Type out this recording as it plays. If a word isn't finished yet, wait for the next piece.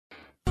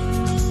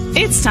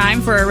It's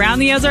time for Around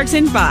the Ozarks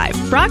in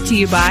 5, brought to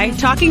you by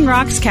Talking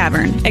Rocks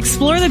Cavern.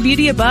 Explore the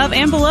beauty above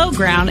and below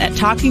ground at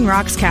Talking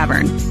Rocks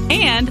Cavern.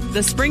 And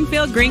the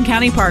Springfield Greene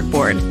County Park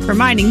Board,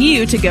 reminding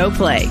you to go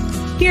play.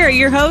 Here are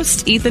your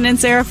hosts, Ethan and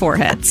Sarah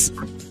Foreheads.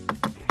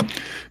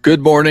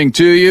 Good morning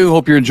to you.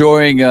 Hope you're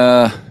enjoying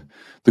the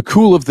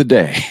cool of the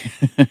day.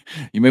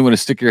 You may want to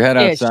stick your head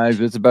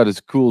outside. It's about as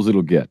cool as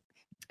it'll get.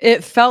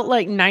 It felt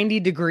like 90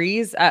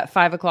 degrees at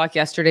 5 o'clock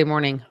yesterday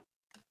morning.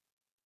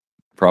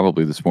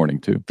 Probably this morning,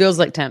 too. Feels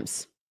like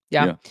temps.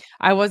 Yeah.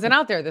 I wasn't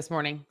out there this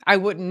morning. I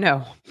wouldn't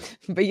know.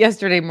 But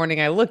yesterday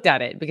morning, I looked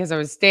at it because I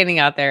was standing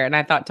out there and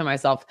I thought to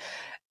myself,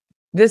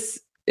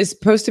 this is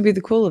supposed to be the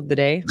cool of the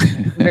day.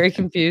 I'm very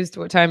confused.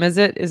 What time is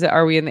it?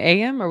 Are we in the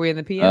AM? Are we in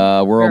the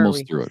PM? We're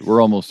almost through it.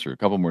 We're almost through. A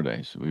couple more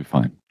days. We'll be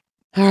fine.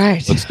 All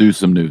right. Let's do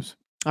some news.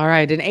 All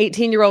right. An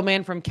 18-year-old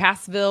man from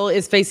Cassville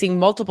is facing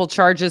multiple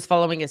charges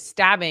following a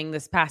stabbing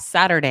this past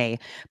Saturday.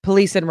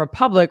 Police in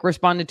Republic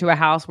responded to a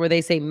house where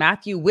they say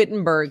Matthew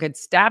Wittenberg had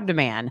stabbed a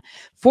man.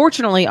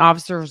 Fortunately,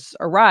 officers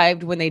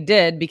arrived when they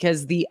did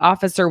because the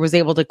officer was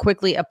able to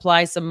quickly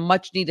apply some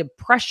much-needed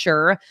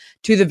pressure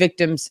to the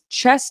victim's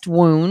chest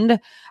wound,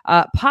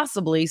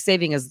 possibly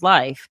saving his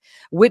life.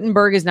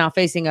 Wittenberg is now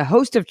facing a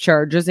host of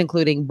charges,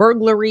 including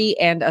burglary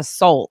and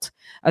assault.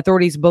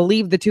 Authorities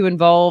believe the two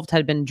involved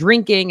had been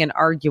drinking and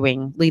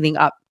arguing leading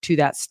up to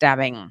that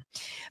stabbing.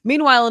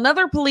 Meanwhile,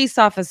 another police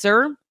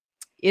officer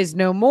is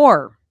no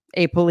more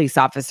a police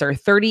officer.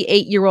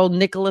 38-year-old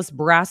Nicholas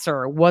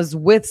Brasser was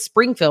with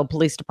Springfield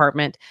Police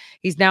Department.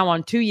 He's now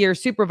on 2-year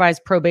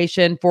supervised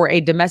probation for a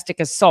domestic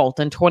assault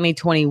in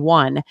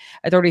 2021.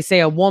 Authorities say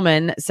a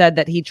woman said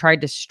that he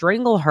tried to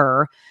strangle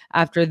her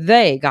after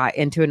they got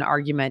into an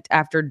argument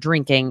after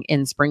drinking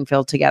in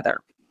Springfield together.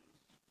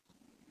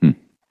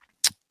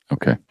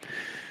 Okay.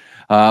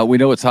 We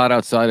know it's hot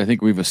outside. I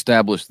think we've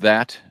established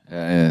that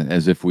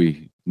as if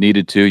we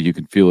needed to. You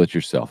can feel it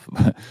yourself.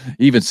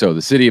 Even so,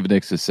 the city of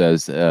Nixa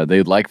says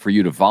they'd like for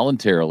you to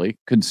voluntarily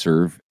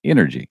conserve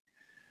energy.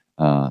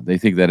 They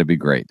think that'd be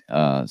great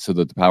so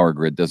that the power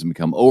grid doesn't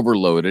become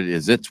overloaded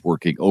as it's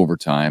working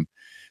overtime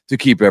to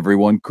keep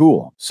everyone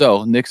cool.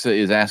 So Nixa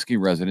is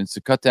asking residents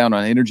to cut down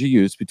on energy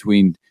use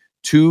between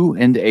 2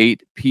 and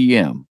 8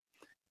 p.m.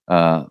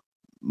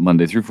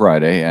 Monday through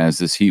Friday as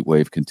this heat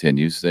wave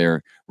continues. They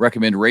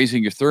recommend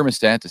raising your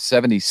thermostat to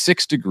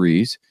 76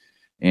 degrees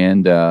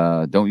and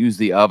don't use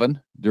the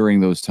oven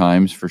during those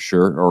times for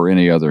sure, or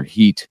any other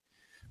heat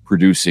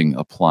producing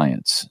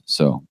appliance.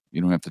 So you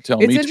don't have to tell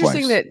me twice. It's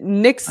interesting that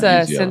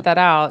Nixa sent that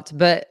out,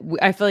 but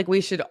I feel like we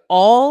should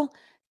all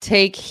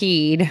take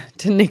heed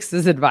to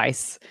Nixa's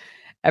advice.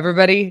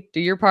 Everybody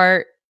do your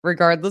part,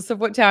 regardless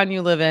of what town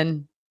you live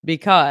in,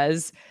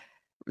 because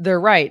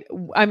they're right.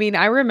 I mean,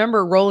 I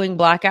remember rolling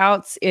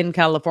blackouts in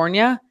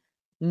California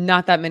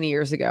not that many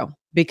years ago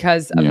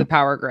because of the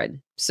power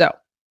grid. So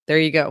there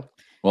you go.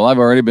 Well, I've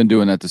already been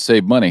doing that to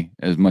save money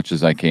as much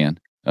as I can.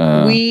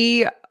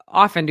 We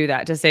often do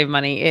that to save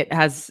money. It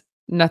has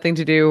nothing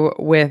to do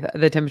with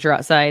the temperature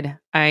outside.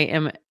 I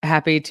am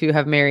happy to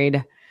have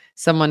married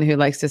someone who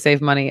likes to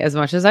save money as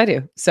much as I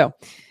do. So,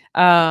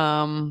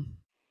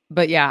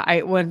 but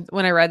yeah, when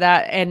I read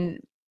that, and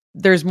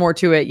there's more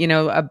to it,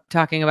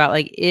 talking about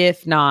like,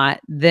 if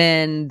not,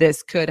 then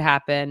this could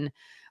happen,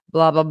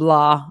 blah, blah,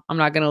 blah. I'm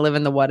not going to live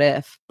in the what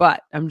if,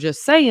 but I'm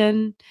just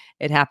saying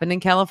it happened in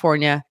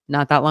California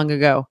not that long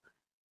ago.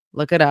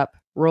 Look it up.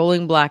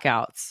 Rolling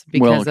blackouts.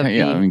 Because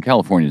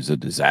California is a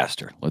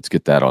disaster. Let's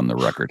get that on the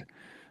record.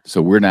 So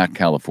we're not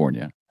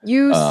California.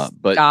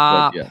 But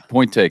yeah,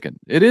 point taken.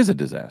 It is a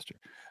disaster.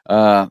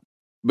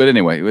 But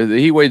anyway, the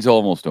heat wave's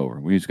almost over.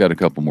 We just got a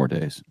couple more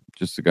days.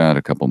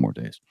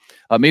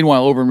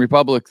 Meanwhile, over in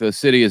Republic, the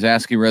city is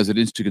asking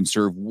residents to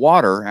conserve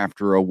water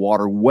after a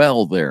water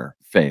well there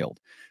failed.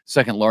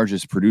 Second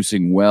largest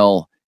producing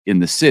well in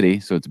the city,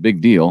 so it's a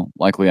big deal,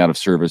 likely out of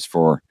service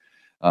for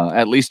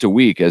at least a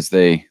week as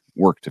they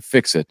work to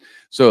fix it.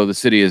 So the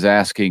city is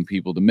asking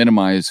people to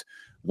minimize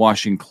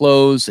washing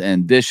clothes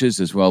and dishes,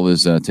 as well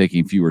as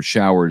taking fewer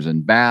showers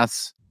and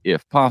baths,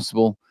 if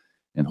possible,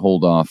 and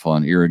hold off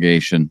on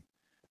irrigation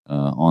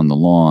on the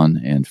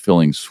lawn and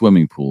filling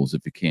swimming pools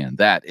if you can.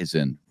 That is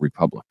in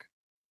Republic.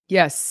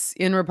 Yes,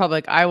 in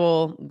Republic. I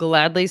will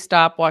gladly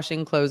stop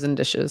washing clothes and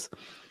dishes.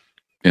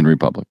 In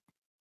Republic.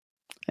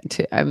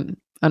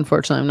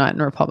 Unfortunately, I'm not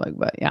in Republic,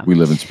 but yeah. We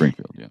live in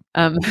Springfield, yeah.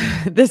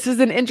 This is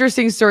an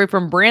interesting story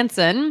from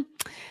Branson.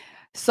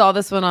 Saw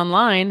this one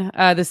online.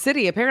 The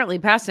city apparently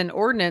passed an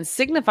ordinance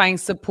signifying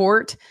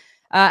support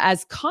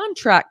as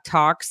contract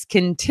talks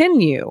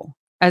continue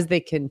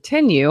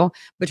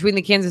between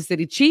the Kansas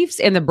City Chiefs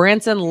and the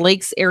Branson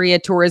Lakes Area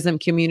Tourism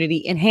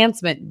Community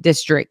Enhancement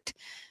District.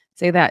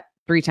 Say that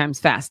 3 times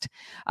fast.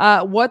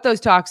 What those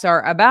talks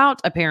are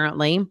about,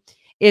 apparently,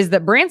 is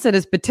that Branson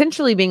is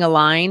potentially being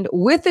aligned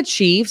with the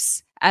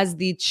Chiefs as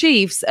the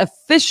Chiefs'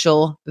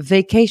 official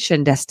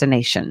vacation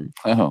destination.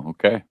 Oh,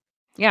 okay.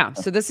 Yeah.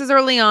 So this is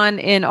early on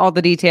in all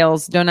the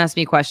details. Don't ask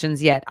me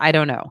questions yet. I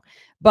don't know.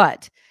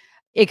 But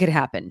it could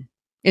happen,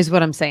 is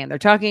what I'm saying. They're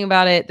talking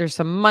about it. There's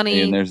some money.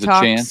 And there's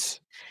talks. a chance.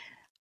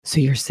 So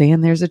you're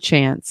saying there's a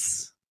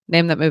chance.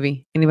 Name that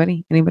movie.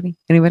 Anybody?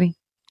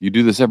 You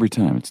do this every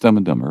time. It's Dumb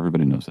and Dumber.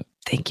 Everybody knows that.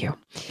 Thank you.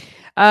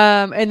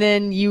 And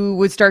then you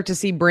would start to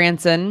see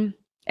Branson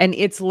and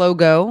its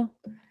logo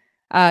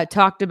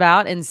talked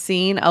about and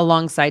seen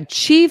alongside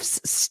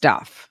Chiefs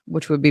stuff,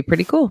 which would be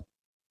pretty cool.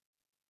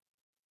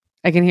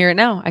 I can hear it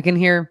now. I can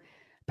hear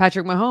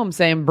Patrick Mahomes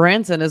saying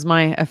Branson is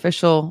my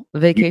official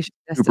vacation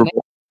destination.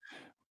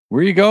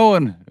 Where are you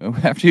going?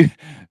 After you,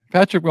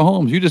 Patrick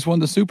Mahomes, you just won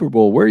the Super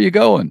Bowl. Where are you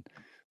going?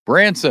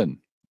 Branson.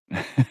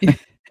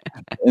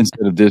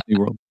 Instead of Disney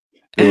World.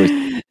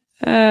 That's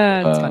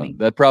funny.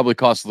 That probably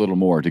costs a little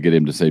more to get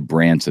him to say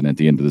Branson at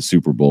the end of the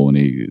Super Bowl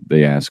when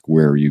they ask,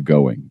 where are you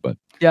going? But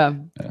yeah,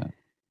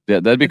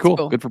 that'd be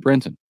cool. Good for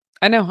Branson.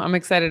 I know. I'm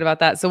excited about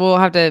that. So we'll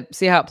have to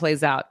see how it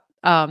plays out.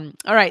 All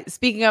right.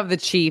 Speaking of the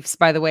Chiefs,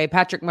 by the way,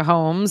 Patrick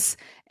Mahomes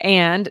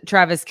and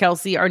Travis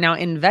Kelce are now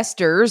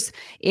investors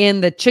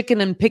in the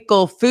Chicken and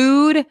Pickle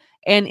food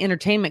and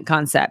entertainment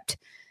concept.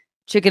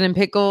 Chicken and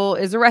Pickle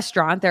is a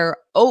restaurant. There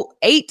are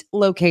 8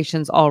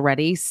 locations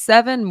already,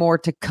 7 more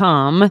to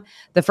come.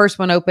 The first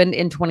one opened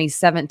in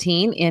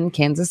 2017 in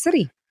Kansas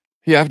City.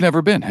 Yeah, I've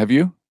never been. Have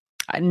you?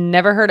 I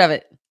never heard of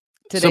it.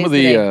 Some of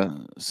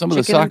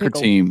the soccer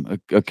team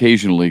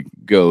occasionally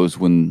goes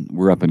when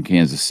we're up in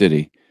Kansas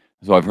City.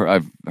 So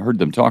I've heard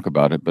them talk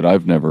about it, but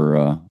I've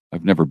never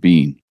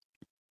been.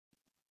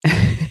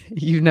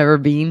 You've never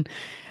been?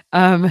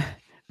 Me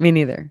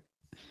neither.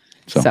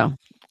 So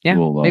yeah,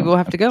 maybe we'll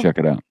have to go check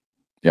it out.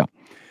 Yeah.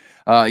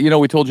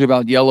 We told you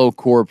about Yellow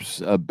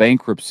Corp's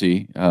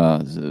bankruptcy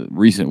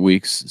recent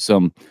weeks.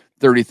 Some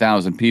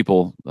 30,000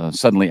 people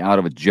suddenly out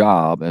of a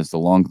job as the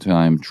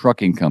longtime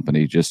trucking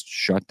company just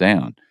shut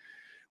down.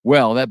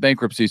 Well, that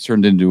bankruptcy's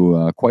turned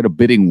into quite a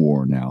bidding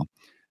war now.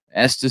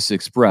 Estes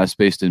Express,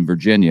 based in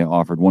Virginia,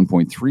 offered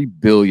 $1.3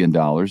 billion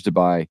to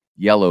buy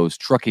Yellow's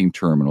trucking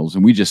terminals.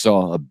 And we just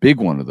saw a big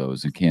one of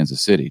those in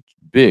Kansas City,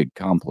 big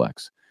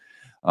complex.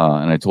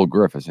 And I told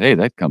Griff, I said, hey,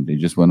 that company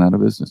just went out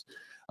of business.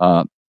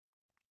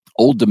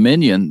 Old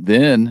Dominion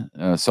then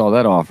saw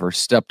that offer,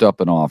 stepped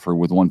up an offer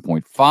with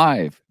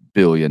 $1.5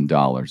 billion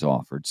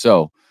offered.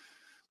 So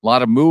a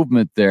lot of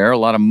movement there, a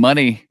lot of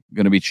money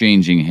going to be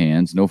changing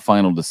hands. No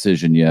final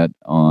decision yet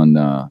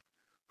on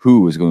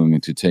who is going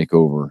to take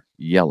over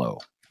Yellow,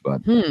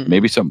 but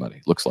maybe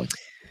somebody. Looks like.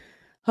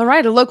 All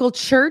right. A local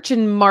church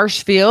in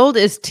Marshfield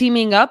is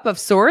teaming up of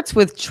sorts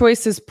with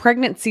Choice's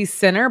Pregnancy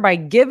Center by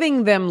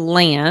giving them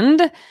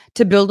land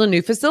to build a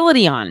new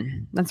facility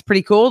on. That's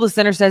pretty cool. The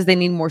center says they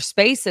need more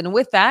space. And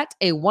with that,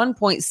 a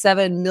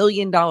 $1.7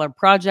 million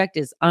project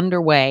is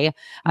underway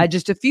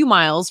just a few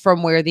miles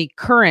from where the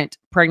current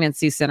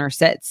pregnancy center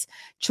sits.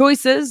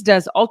 Choices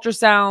does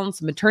ultrasounds,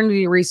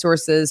 maternity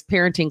resources,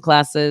 parenting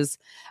classes,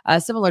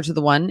 similar to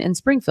the one in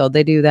Springfield.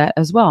 They do that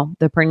as well,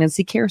 the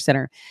Pregnancy Care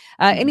Center.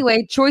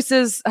 Anyway,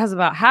 Choices has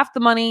about half the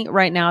money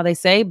right now, they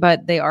say,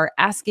 but they are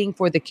asking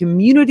for the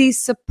community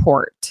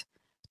support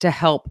to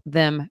help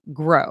them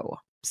grow.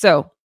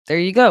 So there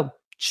you go.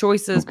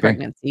 Choices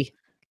Pregnancy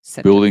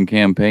Center. Building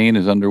campaign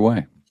is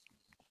underway.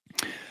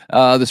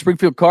 The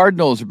Springfield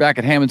Cardinals are back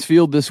at Hammonds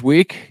Field this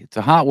week. It's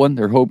a hot one.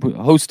 They're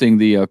hosting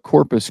the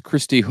Corpus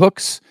Christi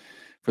Hooks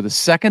for the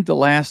second to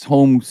last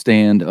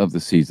homestand of the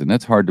season.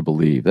 That's hard to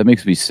believe. That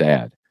makes me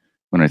sad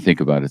when I think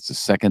about it. It's the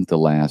second to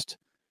last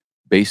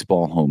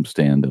baseball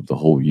homestand of the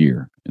whole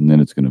year. And then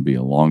it's going to be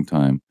a long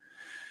time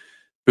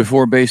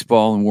before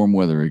baseball and warm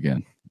weather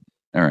again.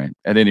 All right.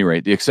 At any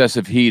rate, the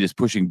excessive heat is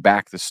pushing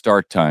back the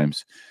start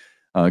times.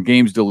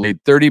 Games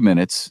delayed 30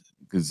 minutes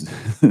because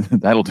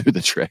that'll do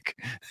the trick.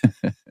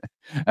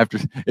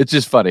 It's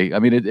just funny. I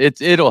mean,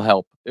 it'll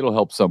help. It'll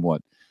help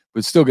somewhat, but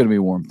it's still going to be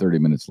warm 30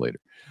 minutes later.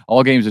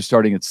 All games are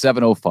starting at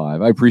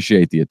 7:05. I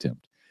appreciate the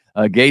attempt.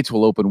 Gates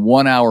will open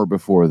 1 hour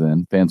before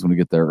then. Fans want to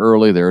get there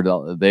early.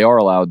 They are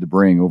allowed to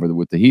bring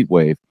with the heat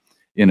wave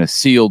in a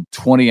sealed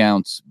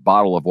 20-ounce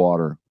bottle of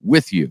water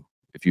with you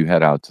if you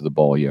head out to the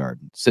ball yard.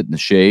 Sit in the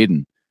shade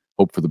and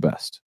hope for the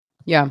best.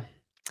 Yeah.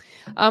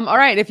 All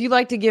right. If you'd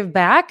like to give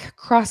back,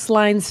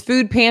 Crosslines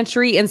Food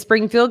Pantry in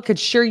Springfield could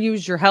sure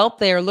use your help.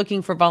 They are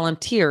looking for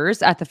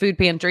volunteers at the food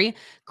pantry.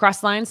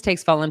 Crosslines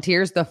takes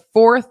volunteers the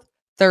 4th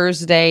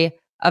Thursday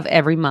of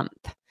every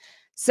month.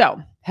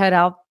 So head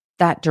out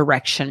that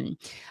direction.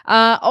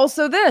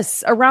 Also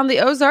this, Around the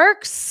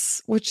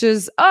Ozarks, which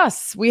is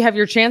us, we have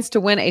your chance to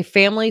win a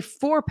family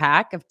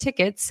 4-pack of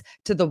tickets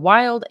to the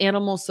Wild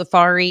Animal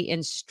Safari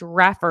in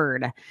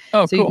Strafford.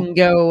 Oh, so cool. You can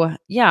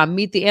go,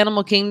 meet the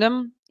animal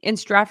kingdom in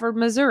Strafford,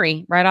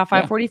 Missouri, right off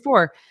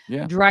I-44.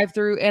 Yeah. Drive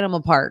through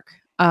Animal Park.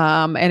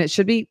 And it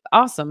should be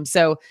awesome.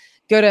 So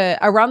go to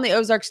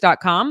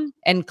aroundtheozarks.com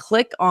and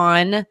click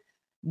on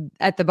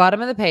at the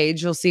bottom of the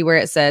page. You'll see where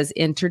it says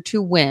enter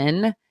to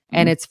win.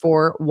 And it's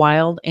for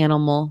Wild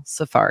Animal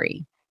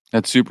Safari.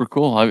 That's super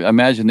cool. I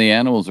imagine the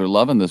animals are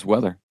loving this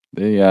weather.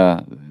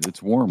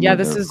 It's warm. Yeah,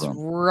 this is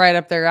right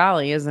up their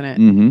alley, isn't it?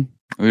 Mm-hmm.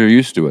 They're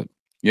used to it.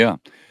 Yeah.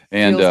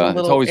 And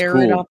it's always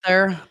cool out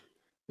there.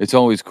 It's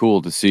always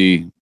cool to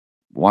see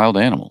wild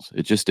animals.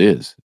 It just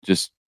is.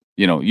 Just,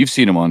 you've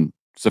seen them on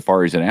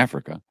safaris in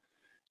Africa.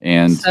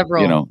 And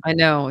Several. I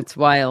know, it's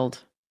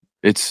wild.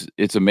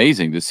 it's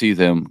amazing to see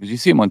them, because you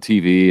see them on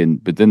TV,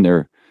 but then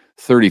they're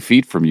 30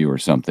 feet from you or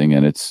something,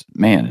 and it's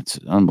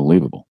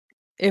unbelievable.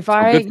 If So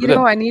I, good for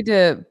them. I need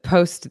to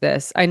post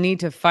this. I need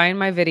to find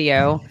my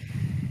video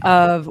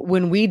of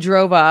when we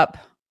drove up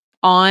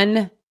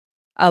on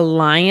a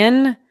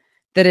lion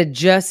that had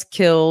just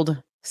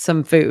killed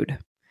some food.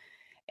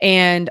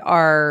 And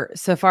our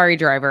safari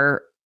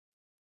driver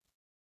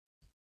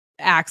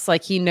acts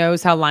like he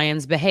knows how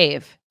lions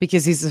behave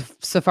because he's a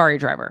safari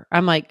driver.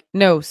 I'm like,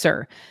 no,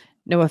 sir,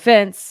 no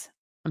offense.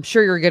 I'm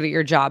sure you're good at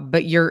your job,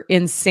 but you're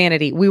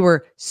insanity. We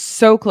were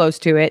so close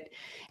to it,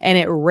 and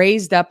it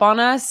raised up on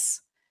us.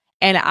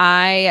 And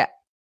I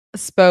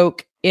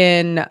spoke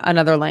in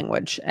another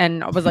language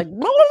and I was like, blah,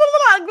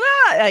 blah, blah,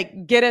 blah,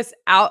 like, get us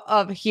out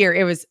of here.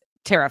 It was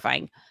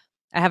terrifying.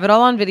 I have it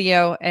all on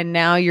video, and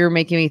now you're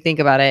making me think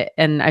about it,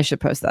 and I should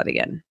post that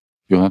again.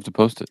 You'll have to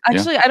post it.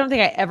 Actually, I don't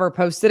think I ever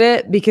posted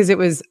it because it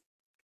was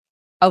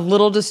a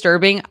little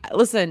disturbing.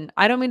 Listen,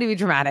 I don't mean to be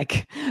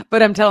dramatic,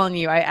 but I'm telling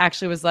you, I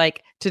actually was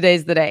like,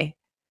 today's the day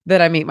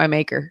that I meet my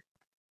maker.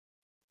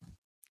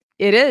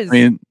 It is. I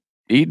mean,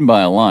 eaten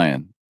by a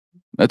lion,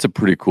 that's a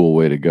pretty cool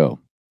way to go.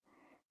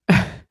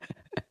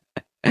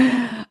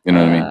 You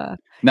know what I mean?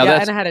 Now,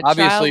 and I had a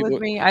child with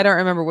me. I don't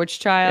remember which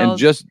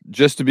child. And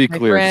just to be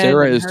clear,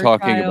 Sarah is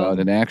talking about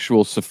an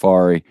actual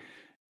safari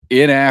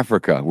in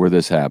Africa where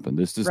this happened.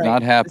 This does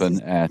not happen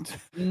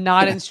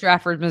not in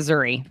Stratford,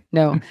 Missouri.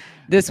 No,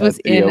 this was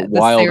in the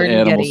wild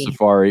Serengeti. Animal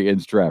safari in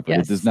Stratford.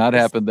 Yes, it does not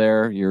happen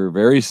there. You're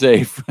very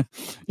safe.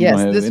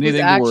 Yes, this was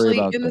actually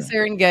in the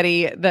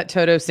Serengeti that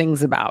Toto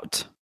sings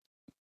about.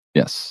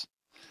 Yes.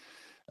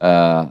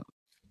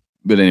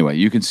 But anyway,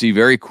 you can see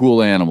very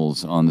cool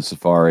animals on the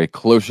safari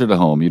closer to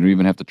home. You don't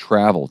even have to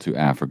travel to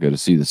Africa to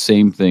see the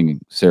same thing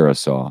Sarah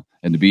saw,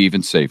 and to be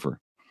even safer.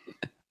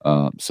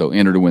 So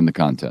enter to win the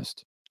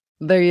contest.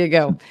 There you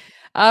go.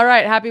 All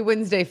right. Happy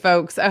Wednesday,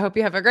 folks. I hope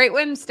you have a great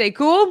one. Stay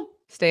cool.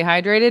 Stay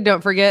hydrated.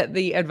 Don't forget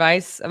the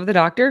advice of the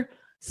doctor.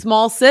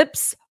 Small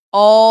sips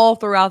all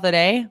throughout the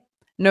day.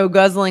 No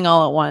guzzling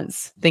all at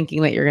once,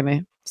 thinking that you're going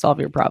to solve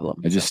your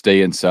problem. I just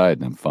stay inside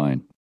and I'm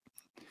fine.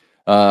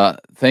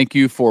 Thank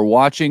you for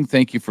watching.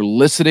 Thank you for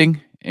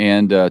listening.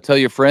 And tell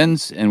your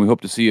friends. And we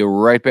hope to see you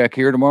right back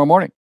here tomorrow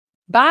morning.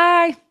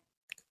 Bye.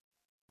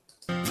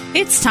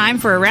 It's time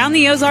for Around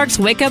the Ozarks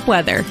Wake Up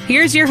Weather.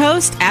 Here's your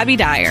host, Abby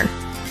Dyer.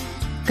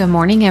 Good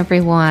morning,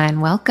 everyone.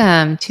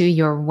 Welcome to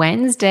your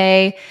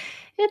Wednesday.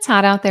 It's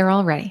hot out there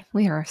already.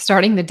 We are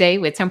starting the day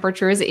with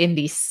temperatures in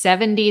the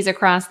 70s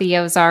across the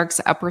Ozarks,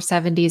 upper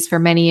 70s for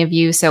many of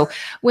you. So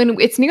when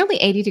it's nearly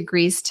 80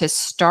 degrees to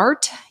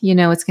start, you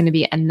know it's going to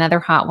be another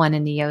hot one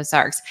in the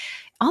Ozarks.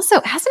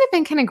 Also, hasn't it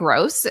been kind of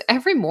gross?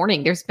 Every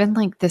morning there's been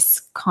like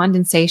this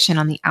condensation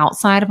on the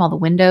outside of all the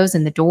windows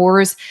and the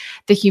doors.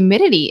 The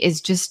humidity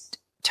is just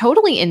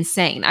totally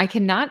insane. I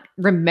cannot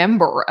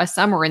remember a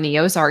summer in the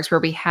Ozarks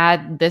where we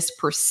had this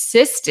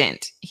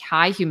persistent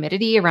high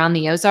humidity around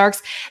the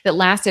Ozarks that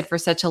lasted for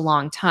such a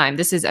long time.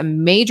 This is a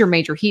major,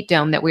 major heat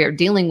dome that we are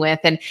dealing with,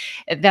 and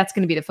that's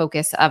going to be the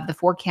focus of the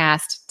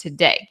forecast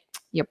today.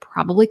 You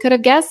probably could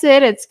have guessed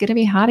it. It's going to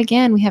be hot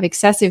again. We have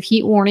excessive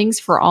heat warnings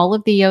for all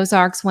of the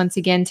Ozarks once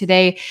again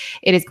today.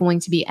 It is going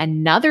to be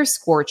another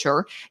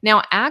scorcher.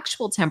 Now,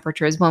 actual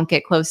temperatures won't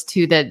get close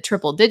to the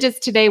triple digits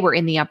today. We're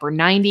in the upper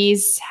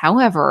 90s.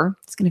 However,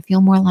 it's going to feel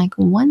more like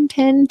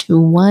 110 to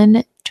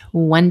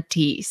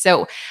 120.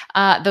 So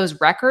those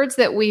records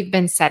that we've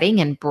been setting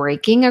and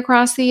breaking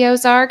across the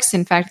Ozarks,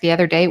 in fact, the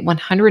other day,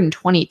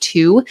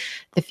 122,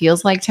 the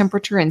feels like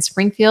temperature in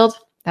Springfield.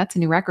 That's a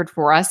new record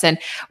for us. And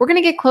we're going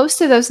to get close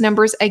to those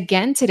numbers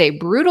again today.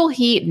 Brutal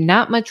heat,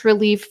 not much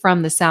relief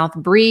from the south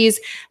breeze.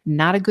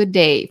 Not a good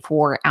day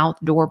for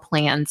outdoor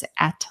plans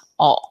at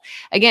all.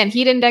 Again,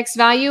 heat index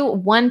value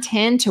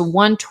 110 to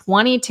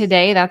 120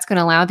 today. That's going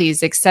to allow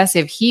these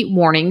excessive heat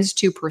warnings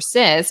to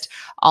persist.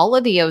 All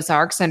of the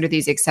Ozarks under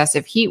these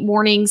excessive heat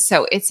warnings.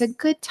 So it's a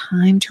good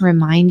time to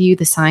remind you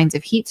the signs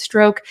of heat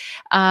stroke.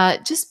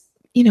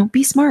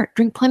 Be smart,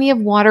 drink plenty of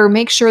water.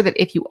 Make sure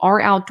that if you are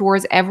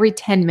outdoors every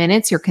 10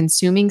 minutes, you're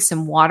consuming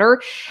some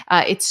water.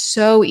 It's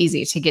so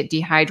easy to get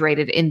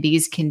dehydrated in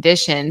these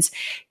conditions.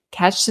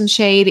 Catch some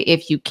shade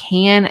if you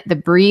can. The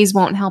breeze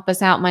won't help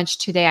us out much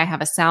today. I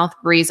have a south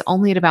breeze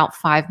only at about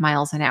 5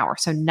 miles an hour.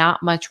 So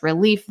not much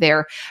relief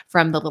there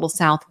from the little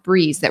south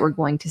breeze that we're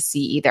going to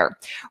see either.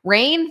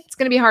 Rain, it's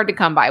going to be hard to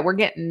come by. We're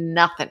getting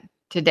nothing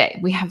today.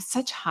 We have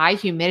such high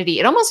humidity.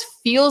 It almost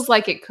feels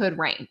like it could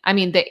rain. I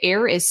mean, the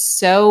air is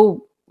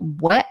so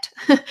wet.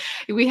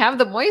 We have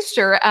the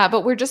moisture,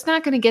 but we're just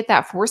not going to get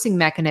that forcing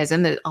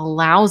mechanism that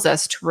allows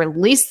us to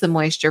release the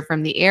moisture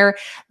from the air.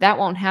 That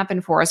won't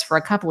happen for us for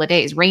a couple of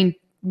days. Rain,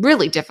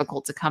 really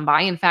difficult to come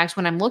by. In fact,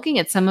 when I'm looking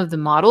at some of the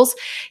models,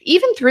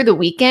 even through the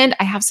weekend,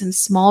 I have some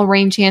small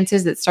rain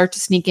chances that start to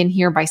sneak in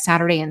here by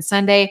Saturday and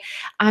Sunday.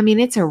 I mean,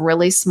 it's a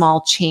really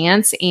small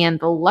chance, and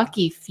the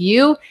lucky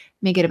few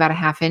may get about a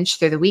half inch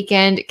through the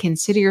weekend.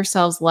 Consider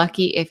yourselves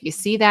lucky if you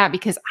see that,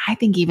 because I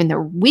think even the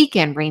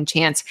weekend rain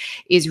chance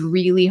is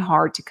really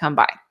hard to come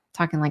by.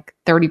 talking like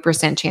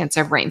 30% chance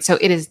of rain. So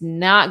it is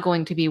not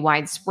going to be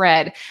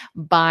widespread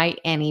by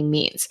any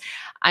means.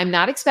 I'm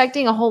not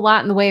expecting a whole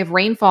lot in the way of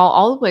rainfall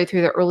all the way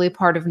through the early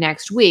part of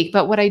next week.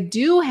 But what I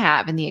do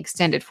have in the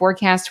extended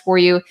forecast for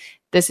you,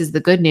 this is the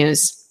good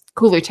news.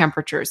 Cooler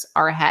temperatures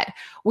are ahead.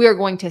 We are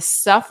going to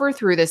suffer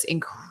through this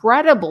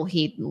incredible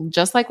heat,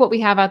 just like what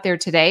we have out there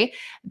today.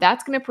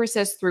 That's going to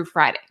persist through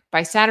Friday.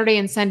 By Saturday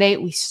and Sunday,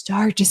 we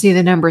start to see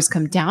the numbers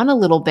come down a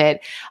little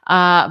bit.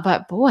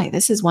 But boy,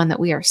 this is one that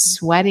we are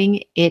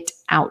sweating it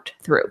out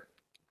through.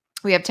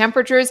 We have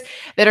temperatures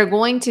that are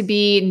going to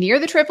be near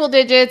the triple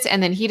digits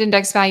and then heat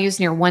index values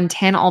near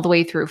 110 all the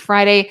way through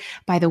Friday.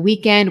 By the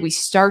weekend, we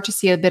start to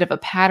see a bit of a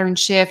pattern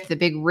shift, the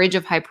big ridge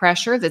of high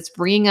pressure that's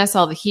bringing us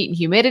all the heat and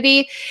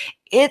humidity.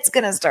 It's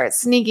going to start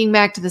sneaking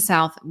back to the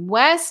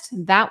southwest.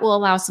 That will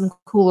allow some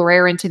cooler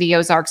air into the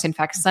Ozarks. In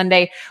fact,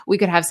 Sunday, we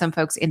could have some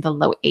folks in the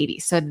low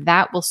 80s. So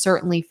that will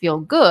certainly feel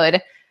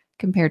good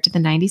compared to the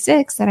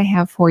 96 that I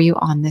have for you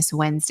on this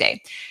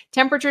Wednesday.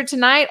 Temperature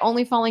tonight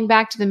only falling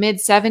back to the mid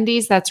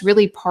 70s. That's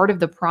really part of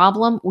the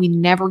problem. We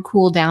never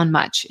cool down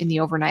much in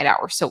the overnight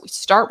hours. So we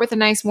start with a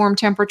nice warm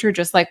temperature,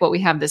 just like what we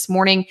have this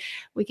morning.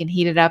 We can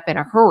heat it up in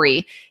a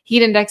hurry.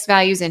 Heat index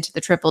values into the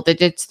triple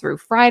digits through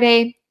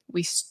Friday.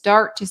 We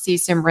start to see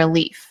some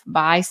relief.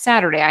 By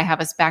Saturday, I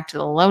have us back to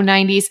the low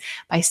 90s.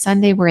 By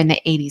Sunday, we're in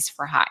the 80s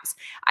for highs.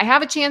 I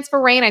have a chance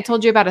for rain. I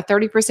told you about a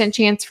 30%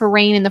 chance for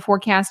rain in the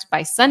forecast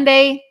by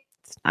Sunday.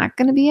 It's not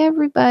going to be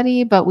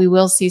everybody, but we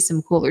will see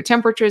some cooler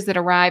temperatures that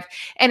arrive,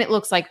 and it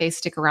looks like they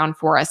stick around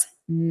for us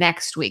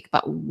next week.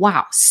 But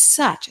wow,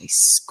 such a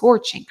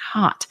scorching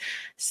hot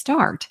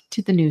start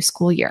to the new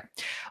school year.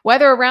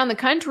 Weather around the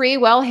country,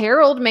 well,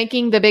 Harold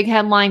making the big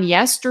headline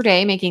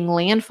yesterday, making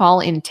landfall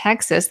in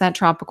Texas, that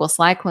tropical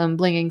cyclone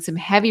bringing some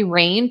heavy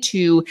rain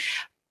to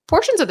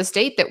portions of the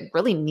state that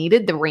really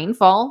needed the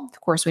rainfall. Of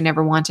course, we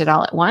never want it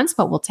all at once,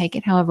 but we'll take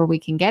it however we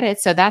can get it.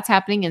 So that's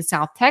happening in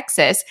South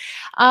Texas.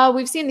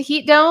 We've seen the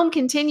heat dome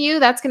continue.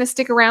 That's going to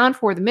stick around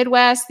for the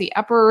Midwest, the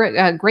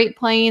upper Great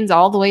Plains,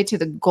 all the way to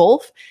the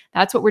Gulf.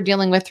 That's what we're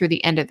dealing with through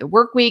the end of the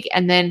work week.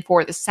 And then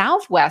for the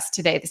Southwest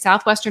today, the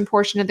southwestern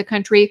portion of the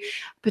country,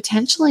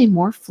 potentially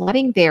more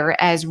flooding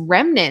there as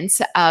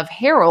remnants of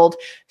Harold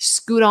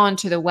scoot on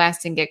to the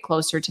west and get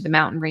closer to the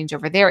mountain range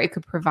over there. It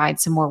could provide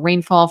some more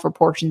rainfall for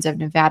portions of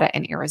Nevada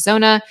and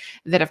Arizona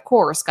that, of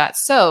course, got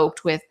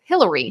soaked with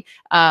Hillary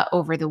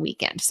over the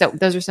weekend. So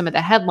those are some of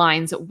the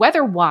headlines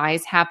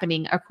weather-wise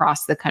happening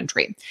across the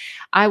country.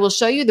 I will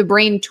show you the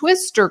brain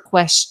twister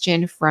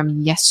question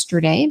from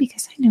yesterday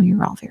because I know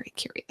you're all very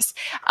curious.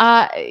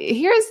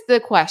 Here's the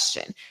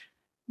question.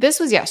 This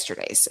was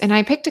yesterday's, and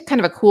I picked a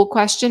kind of a cool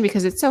question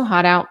because it's so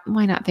hot out.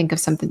 Why not think of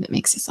something that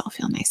makes us all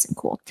feel nice and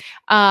cool?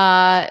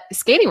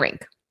 Skating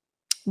rink.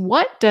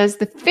 What does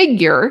the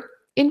figure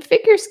in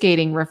figure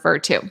skating refer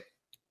to?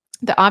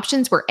 The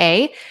options were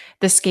A,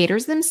 the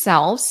skaters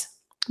themselves,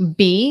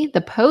 B,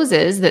 the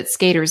poses that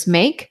skaters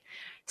make,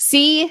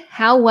 C,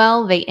 how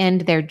well they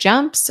end their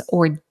jumps,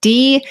 or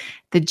D,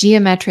 the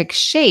geometric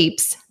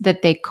shapes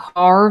that they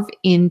carve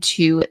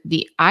into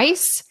the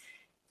ice.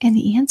 And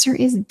the answer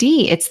is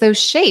D. It's those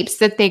shapes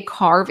that they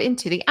carve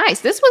into the ice.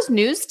 This was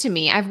news to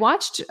me. I've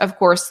watched, of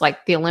course,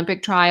 like the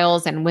Olympic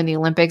trials and when the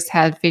Olympics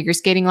had figure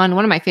skating on,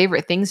 one of my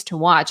favorite things to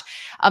watch.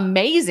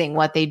 Amazing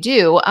what they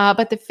do.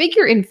 But the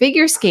figure in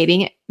figure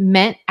skating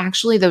meant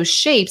actually those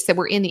shapes that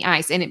were in the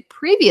ice. And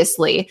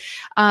previously,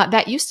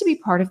 that used to be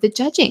part of the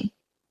judging.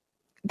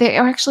 They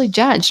are actually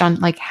judged on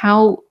like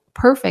how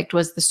perfect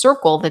was the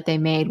circle that they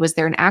made. Was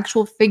there an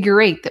actual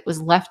figure eight that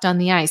was left on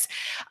the ice?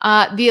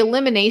 The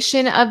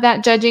elimination of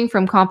that judging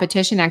from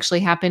competition actually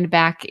happened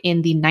back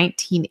in the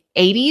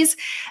 1980s.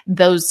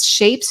 Those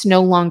shapes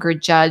no longer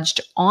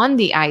judged on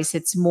the ice.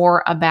 It's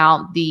more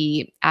about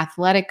the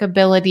athletic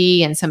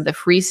ability and some of the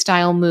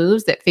freestyle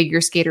moves that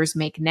figure skaters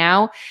make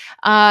now.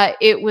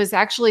 It was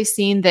actually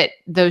seen that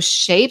those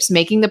shapes,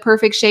 making the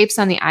perfect shapes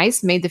on the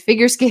ice, made the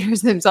figure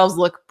skaters themselves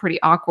look pretty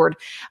awkward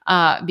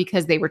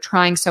because they were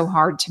trying so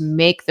hard to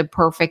make the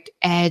perfect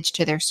edge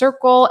to their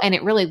circle. And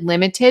it really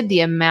limited the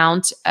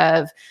amount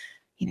of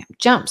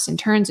jumps and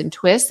turns and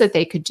twists that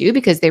they could do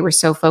because they were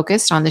so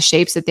focused on the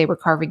shapes that they were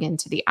carving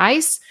into the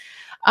ice.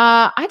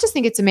 I just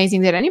think it's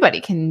amazing that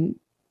anybody can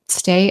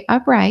stay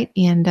upright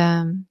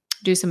and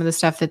do some of the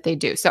stuff that they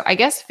do. So I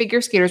guess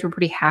figure skaters were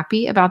pretty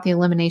happy about the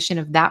elimination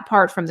of that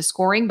part from the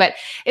scoring, but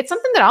it's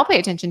something that I'll pay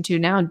attention to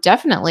now,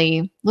 definitely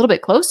a little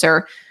bit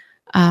closer,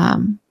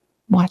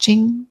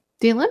 watching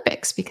the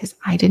Olympics, because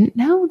I didn't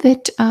know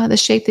that the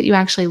shape that you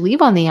actually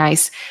leave on the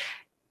ice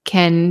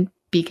can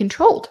be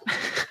controlled.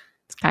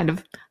 It's kind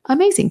of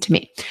amazing to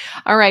me.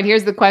 All right,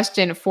 here's the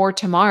question for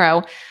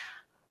tomorrow.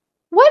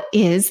 What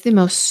is the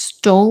most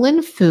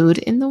stolen food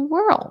in the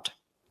world?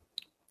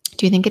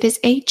 Do you think it is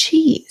A,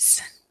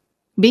 cheese,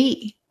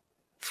 B,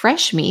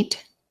 fresh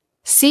meat,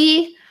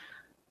 C,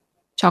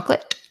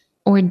 chocolate,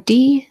 or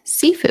D,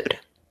 seafood?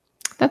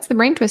 That's the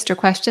brain twister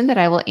question that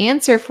I will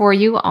answer for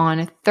you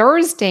on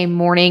Thursday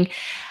morning.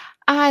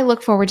 I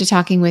look forward to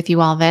talking with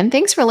you all then.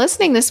 Thanks for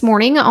listening this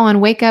morning on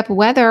Wake Up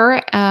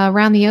Weather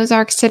around the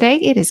Ozarks today.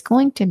 It is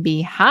going to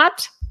be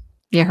hot.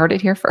 You heard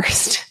it here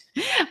first.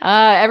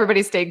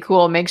 Everybody stay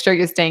cool. Make sure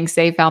you're staying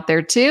safe out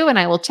there too. And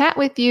I will chat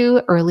with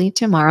you early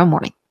tomorrow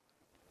morning.